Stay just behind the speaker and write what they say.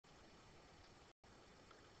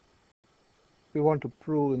we want to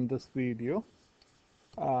prove in this video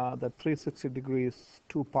that 360 degrees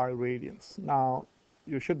 2 pi radians. Now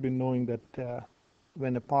you should be knowing that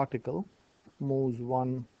when a particle moves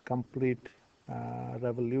one complete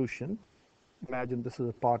revolution, imagine this is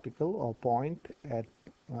a particle or point at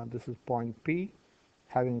this is point P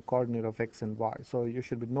having a coordinate of x and y. So you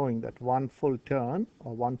should be knowing that one full turn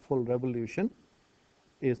or one full revolution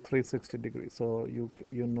is 360 degrees. So you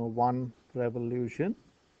know one revolution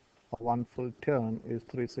or one full turn is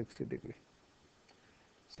 360 degree.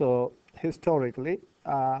 So historically,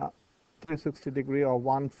 360 degree or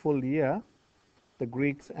one full year, the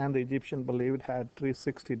Greeks and the Egyptians believed had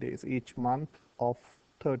 360 days, each month of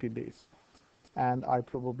 30 days. And I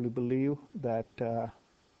probably believe that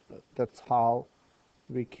that's how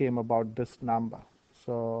we came about this number.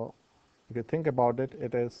 So if you think about it,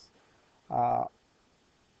 it is a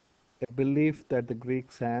belief that the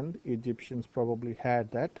Greeks and Egyptians probably had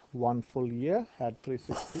that one full year had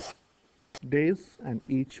 360 days, and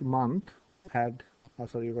each month had,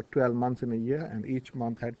 sorry, you got 12 months in a year, and each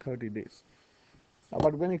month had 30 days.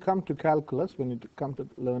 But when you come to calculus, when you come to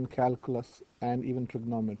learn calculus and even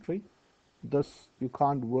trigonometry, this you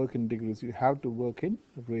can't work in degrees, you have to work in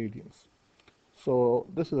radians. So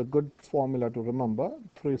this is a good formula to remember.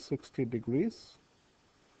 360 degrees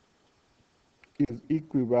is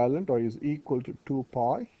equivalent or is equal to 2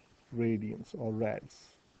 pi radians or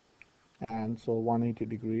rads. And so 180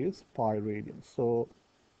 degrees pi radians. So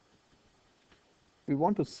we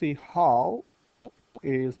want to see how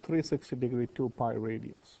is 360 degree 2 pi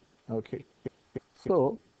radians. Okay.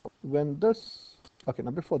 So when this, okay,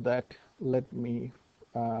 now before that, let me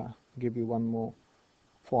give you one more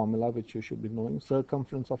formula which you should be knowing.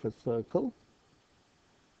 Circumference of a circle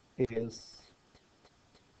is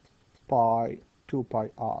pi 2 pi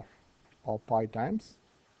r, or pi times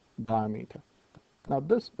diameter. Now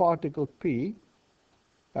this particle P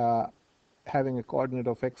having a coordinate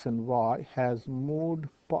of x and y has moved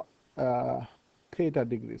theta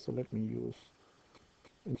degrees. So let me use,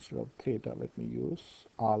 instead of theta, let me use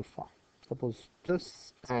alpha. Suppose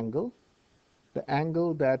this angle, the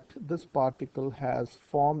angle that this particle has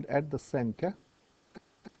formed at the center,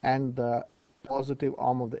 and the positive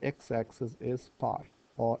arm of the x-axis is pi,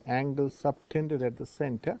 or angle subtended at the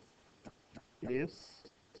center is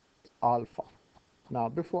alpha. Now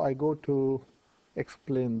before I go to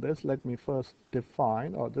explain this, let me first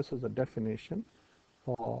define, or this is a definition,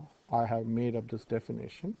 or I have made up this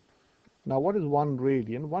definition. Now what is 1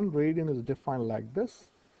 radian? 1 radian is defined like this.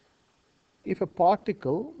 If a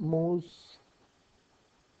particle moves,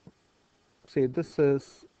 say this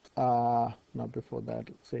is, now before that,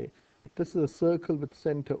 let's say this is a circle with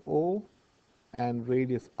center O and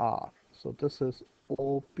radius r. So this is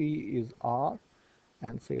OP is r,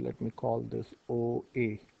 and say let me call this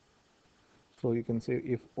OA. So you can say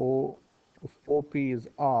if OP is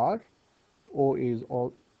r,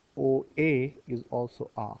 OA is also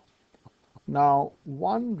r. Now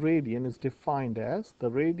 1 radian is defined as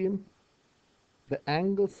the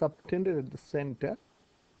angle subtended at the center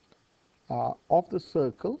of the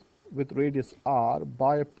circle with radius r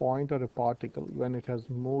by a point or a particle when it has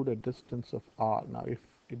moved a distance of r. Now if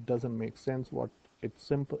it doesn't make sense, what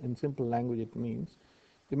it's in simple language it means,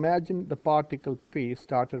 imagine the particle P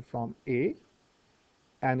started from A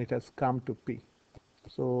and it has come to P.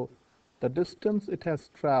 So the distance it has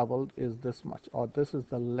traveled is this much, or this is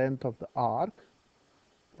the length of the arc.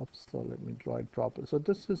 Oops, so let me draw it properly. So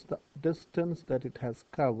this is the distance that it has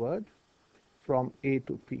covered from A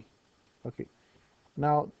to P. Okay.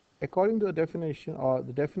 Now according to the definition, or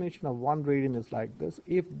the definition of 1 radian is like this.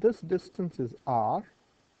 If this distance is r,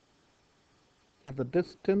 the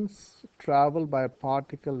distance traveled by a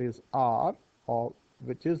particle is r, or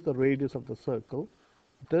which is the radius of the circle,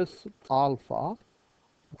 this alpha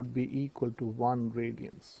would be equal to 1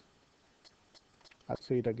 radians. I'll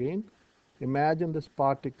say it again. Imagine this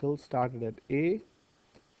particle started at A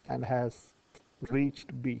and has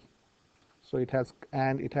reached B. So it has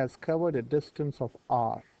covered a distance of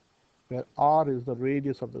r, where r is the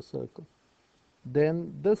radius of the circle.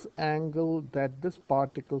 Then this angle that this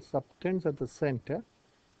particle subtends at the center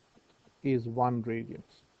is 1 radian.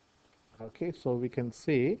 Okay, so we can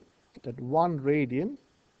say that 1 radian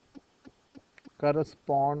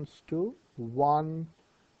corresponds to 1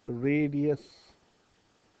 radius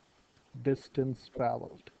distance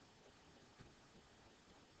traveled.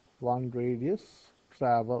 1 radius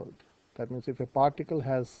traveled. That means if a particle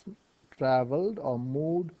has traveled or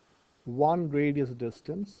moved 1 radius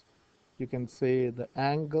distance, you can say the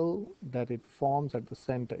angle that it forms at the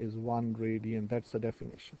center is 1 radian. That's the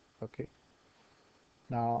definition. Okay.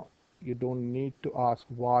 Now you don't need to ask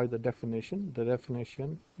why the definition. The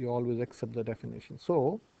definition, you always accept the definition.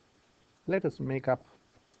 So let us make up,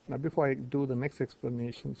 now before I do the next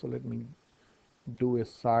explanation, so let me do a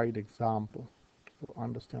side example to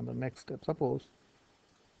understand the next step. Suppose,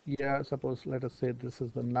 let us say this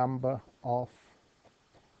is the number of,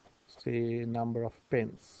 say, number of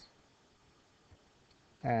pence,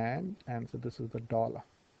 and so this is the dollar.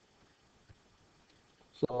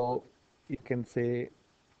 So you can say,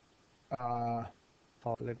 or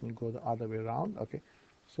let me go the other way around. Okay,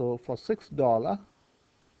 so for $6,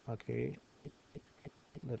 okay,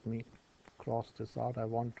 let me cross this out. I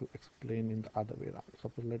want to explain in the other way around.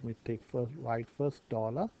 Suppose let me take write first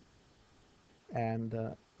dollar, and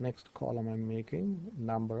the next column I'm making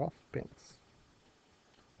number of pence,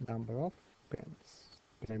 number of pence,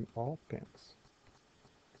 pen or pence.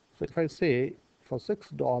 So if I say for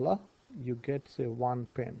 $6 you get, say, 1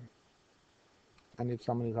 pen, and if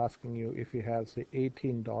someone is asking you, if you have, say,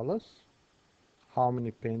 $18, how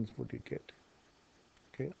many pens would you get?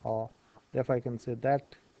 Okay, or therefore I can say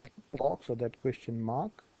that box, or that question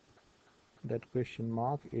mark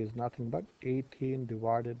is nothing but 18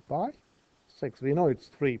 divided by 6. We know it's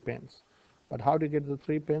 3 pence, but how do you get the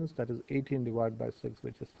 3 pence? That is 18 divided by 6,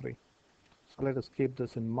 which is 3. So let us keep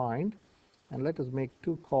this in mind, and let us make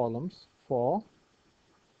 2 columns for,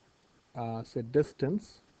 say,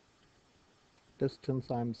 distance.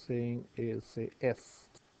 Distance I'm saying is, say, S.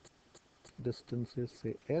 Distance is,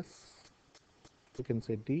 say, S. You can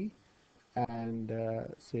say D, and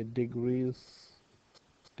say degrees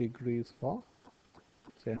for,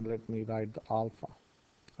 say, and let me write the alpha.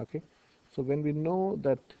 Okay, so when we know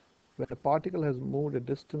that when a particle has moved a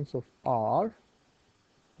distance of r,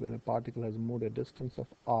 when a particle has moved a distance of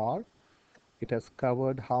r, it has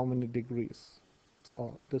covered how many degrees?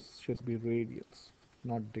 Oh, this should be radians,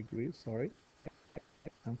 not degrees, sorry,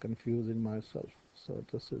 I'm confusing myself. So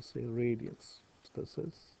this is, say, radians, this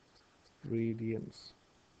is radians.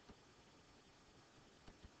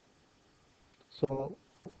 So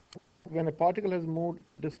when a particle has moved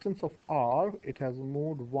distance of r, it has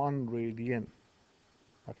moved 1 radian.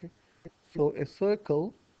 Okay, so a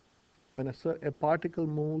circle, when a particle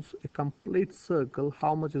moves a complete circle,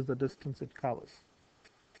 how much is the distance it covers?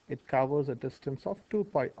 It covers a distance of 2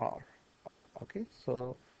 pi r. Okay,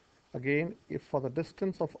 so again, if for the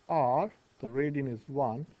distance of r, the radian is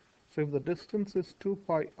 1, so if the distance is 2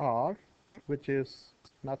 pi r, which is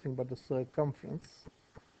nothing but the circumference,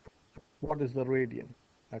 what is the radian?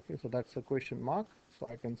 Okay, so that's a question mark. So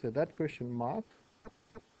I can say that question mark,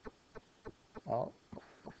 or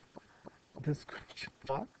this question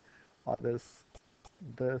mark, or this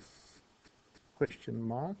question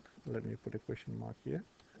mark. Let me put a question mark here.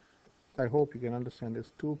 I hope you can understand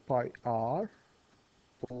this 2 pi r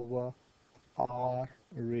over r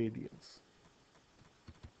radians,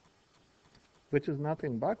 which is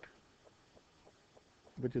nothing but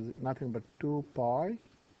 2 pi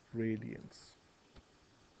radians.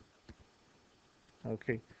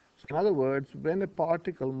 Okay, so in other words, when a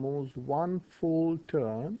particle moves 1 full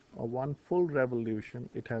turn or 1 full revolution,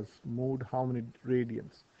 it has moved how many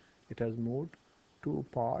radians? It has moved 2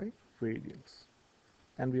 pi radians.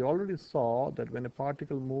 And we already saw that when a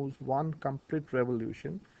particle moves 1 complete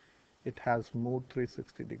revolution, it has moved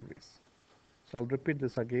 360 degrees. So I'll repeat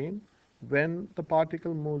this again. When the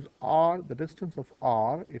particle moves r, the distance of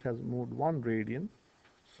r, it has moved 1 radian.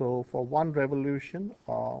 So for 1 revolution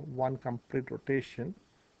or 1 complete rotation,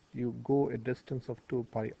 you go a distance of 2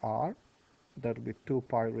 pi r, that will be 2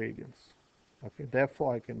 pi radians. Okay,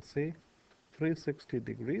 therefore I can say 360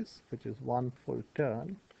 degrees, which is 1 full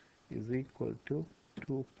turn, is equal to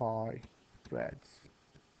 2 pi rads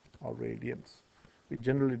or radians. We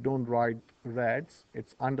generally don't write rads.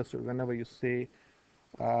 It's understood whenever you say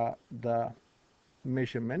the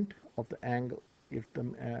measurement of the angle. If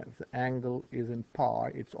the angle is in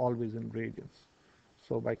pi, it's always in radians.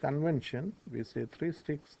 So by convention, we say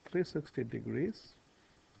 360 degrees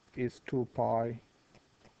is 2 pi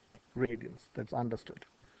radians. That's understood.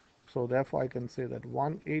 So therefore, I can say that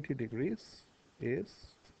 180 degrees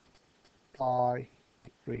is pi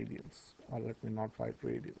radians. Or let me not write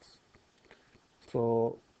radians.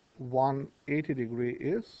 So 180 degree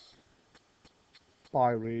is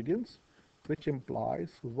pi radians, which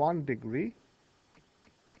implies 1 degree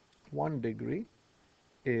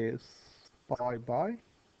is pi by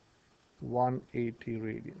 180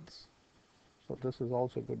 radians. So this is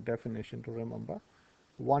also a good definition to remember.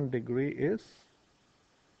 1 degree is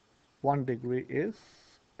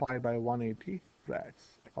pi by 180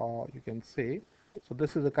 rads. Or you can say, so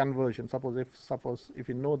this is a conversion. Suppose if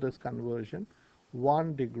you know this conversion,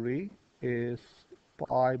 1 degree is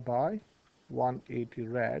pi by 180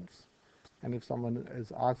 rads. And if someone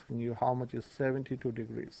is asking you how much is 72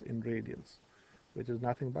 degrees in radians, which is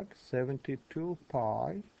nothing but 72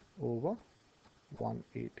 pi over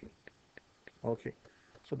 180. Okay,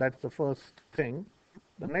 so that's the first thing.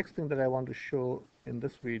 The next thing that I want to show in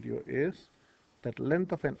this video is that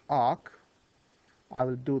length of an arc. I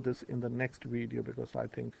will do this in the next video because I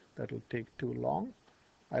think that will take too long.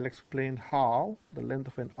 I'll explain how the length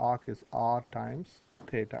of an arc is r times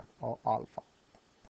theta or alpha.